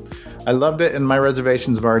loved it. And my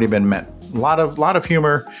reservations have already been met. A lot of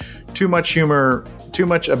humor, too much,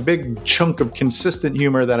 a big chunk of consistent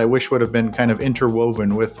humor that I wish would have been kind of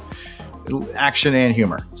interwoven with action and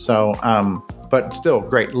humor. So, but still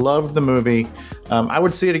great. Loved the movie. I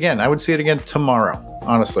would see it again. I would see it again tomorrow.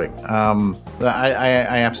 Honestly, I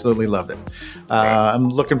absolutely loved it. I'm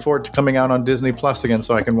looking forward to coming out on Disney Plus again,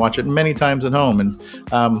 so I can watch it many times at home. And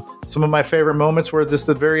some of my favorite moments were just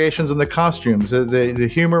the variations in the costumes, the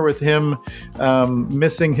humor with him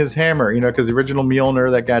missing his hammer. Because the original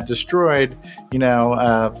Mjolnir that got destroyed,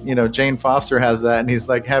 Jane Foster has that, and he's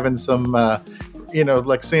like having some.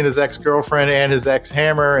 Like seeing his ex-girlfriend and his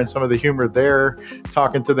ex-hammer, and some of the humor there,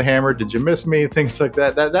 talking to the hammer, did you miss me? Things like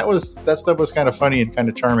that. That stuff was kind of funny and kind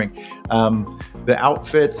of charming. The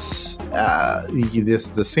outfits,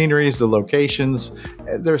 the sceneries, the locations.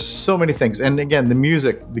 There's so many things. And again, the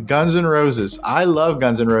music, the Guns N' Roses. I love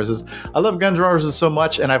Guns N' Roses. I love Guns N' Roses so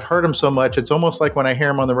much, and I've heard them so much. It's almost like when I hear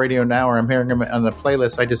them on the radio now, or I'm hearing them on the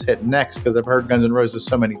playlist, I just hit next because I've heard Guns N' Roses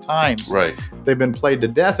so many times. Right. They've been played to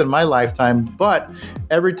death in my lifetime, but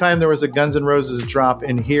every time there was a Guns N' Roses drop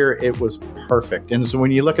in here, it was perfect. And so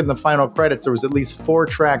when you look at the final credits, there was at least 4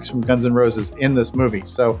 tracks from Guns N' Roses in this movie.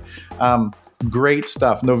 So, great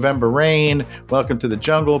stuff. November Rain, Welcome to the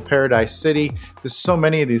Jungle, Paradise City. There's so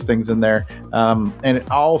many of these things in there, and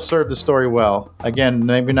it all served the story well. Again,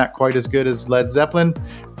 maybe not quite as good as Led Zeppelin,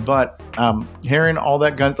 but hearing all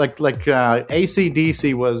that guns, like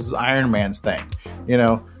AC/DC was Iron Man's thing,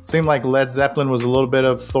 Seemed like Led Zeppelin was a little bit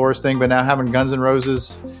of Thor's thing, but now having Guns N'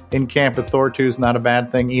 Roses in camp with Thor 2 is not a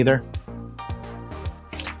bad thing either.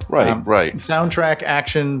 Right. Soundtrack,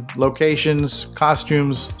 action, locations,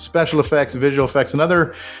 costumes, special effects, visual effects.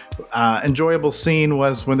 Another enjoyable scene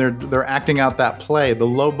was when they're acting out that play, the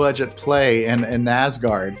low budget play in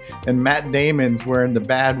Asgard, and Matt Damon's wearing the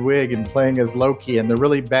bad wig and playing as Loki, and the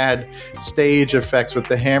really bad stage effects with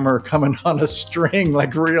the hammer coming on a string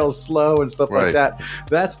like real slow and stuff like that.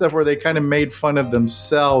 That stuff where they kind of made fun of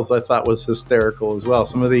themselves, I thought was hysterical as well.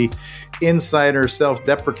 Some of the insider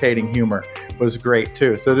self-deprecating humor was great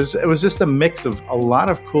too. So it was just a mix of a lot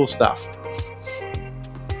of cool stuff.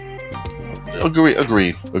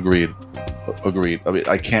 Agreed. I mean,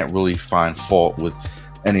 I can't really find fault with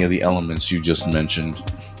any of the elements you just mentioned.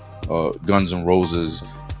 Guns N' Roses,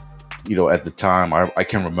 at the time, I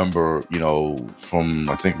can remember, from,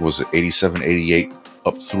 I think it was 87, 88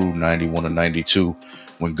 up through 91 and 92,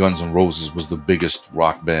 when Guns N' Roses was the biggest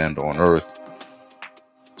rock band on earth.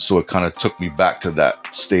 So it kind of took me back to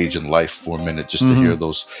that stage in life for a minute just to hear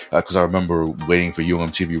those, because I remember waiting for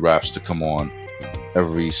UMTV Raps to come on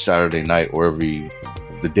every Saturday night, or the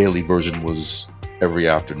daily version was every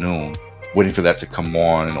afternoon, waiting for that to come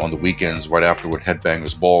on, and on the weekends right afterward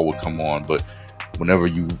Headbangers Ball would come on. But whenever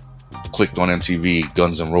you clicked on MTV,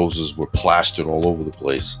 Guns N' Roses were plastered all over the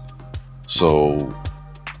place. So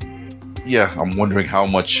yeah, I'm wondering how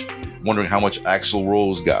much Axl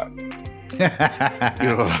Rose got.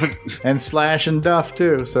 And Slash and Duff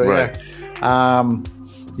too. So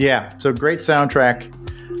yeah, so great soundtrack.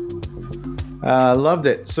 Loved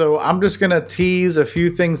it. So I'm just going to tease a few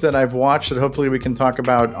things that I've watched that hopefully we can talk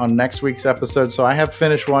about on next week's episode. So I have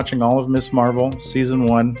finished watching all of Ms. Marvel season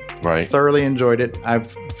 1. Right. Thoroughly enjoyed it.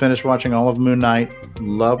 I've finished watching all of Moon Knight.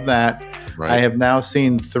 Love that. Right. I have now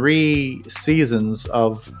seen 3 seasons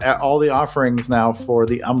of all the offerings now for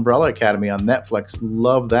the Umbrella Academy on Netflix.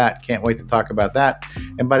 Love that. Can't wait to talk about that.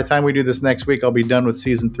 And by the time we do this next week, I'll be done with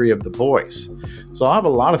season 3 of The Boys. So I'll have a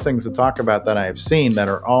lot of things to talk about that I have seen that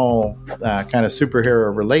are all kind of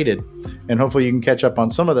superhero related. And hopefully you can catch up on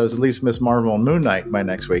some of those, at least Ms. Marvel and Moon Knight by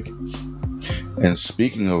next week. And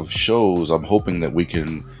speaking of shows, I'm hoping that we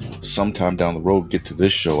can sometime down the road get to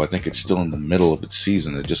this show. I think it's still in the middle of its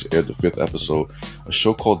season. It just aired the 5th episode. A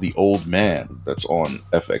show called The Old Man that's on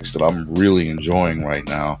FX that I'm really enjoying right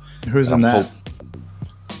now. Who's in that?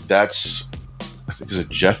 I think, is it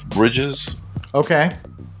Jeff Bridges? Okay.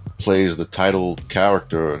 Plays the title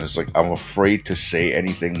character, and it's like I'm afraid to say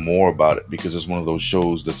anything more about it because it's one of those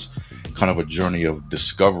shows that's kind of a journey of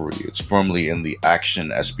discovery. It's firmly in the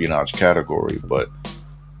action espionage category, but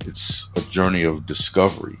it's a journey of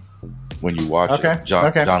discovery when you watch it.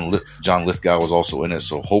 John Lithgow was also in it,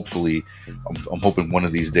 so hopefully I'm hoping one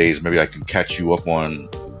of these days maybe I can catch you up on.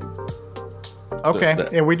 Okay,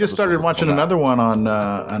 and we just started watching another one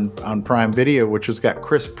on Prime Video, which has got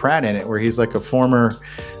Chris Pratt in it, where he's like a former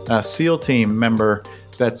SEAL team member.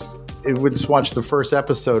 We just watched the first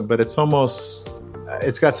episode, but it's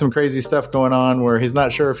got some crazy stuff going on where he's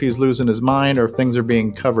not sure if he's losing his mind or if things are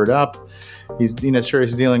being covered up. He's sure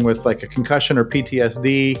he's dealing with like a concussion or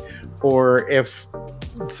PTSD, or if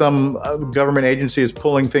some government agency is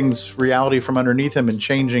pulling reality from underneath him and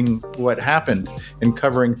changing what happened and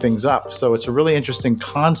covering things up. So it's a really interesting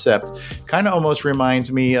concept. Kind of almost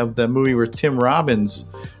reminds me of the movie with Tim Robbins,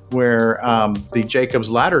 where the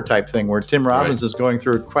Jacob's Ladder type thing, where Tim Robbins is going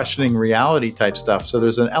through questioning reality type stuff. So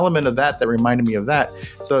there's an element of that reminded me of that.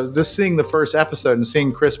 So just seeing the first episode and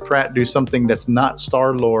seeing Chris Pratt do something that's not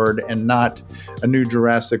Star-Lord and not a new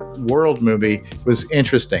Jurassic World movie was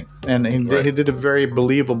interesting. And he did a very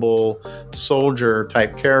believable soldier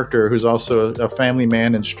type character who's also a family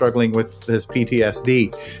man and struggling with his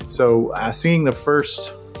PTSD. So seeing the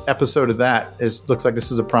first episode of that looks like this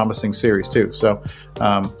is a promising series too. So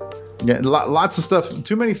lots of stuff,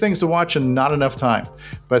 too many things to watch and not enough time.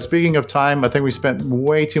 But speaking of time, I think we spent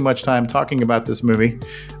way too much time talking about this movie.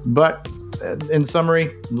 But in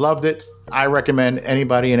summary, loved it. I recommend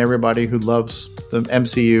anybody and everybody who loves the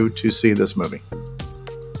MCU to see this movie.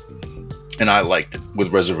 And I liked it with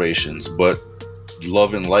reservations, but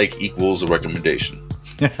love and like equals a recommendation.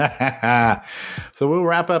 So we'll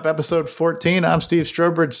wrap up episode 14. I'm Steve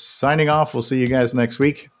Strobridge signing off. We'll see you guys next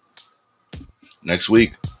week. Next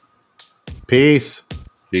week. Peace.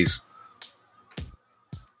 Peace.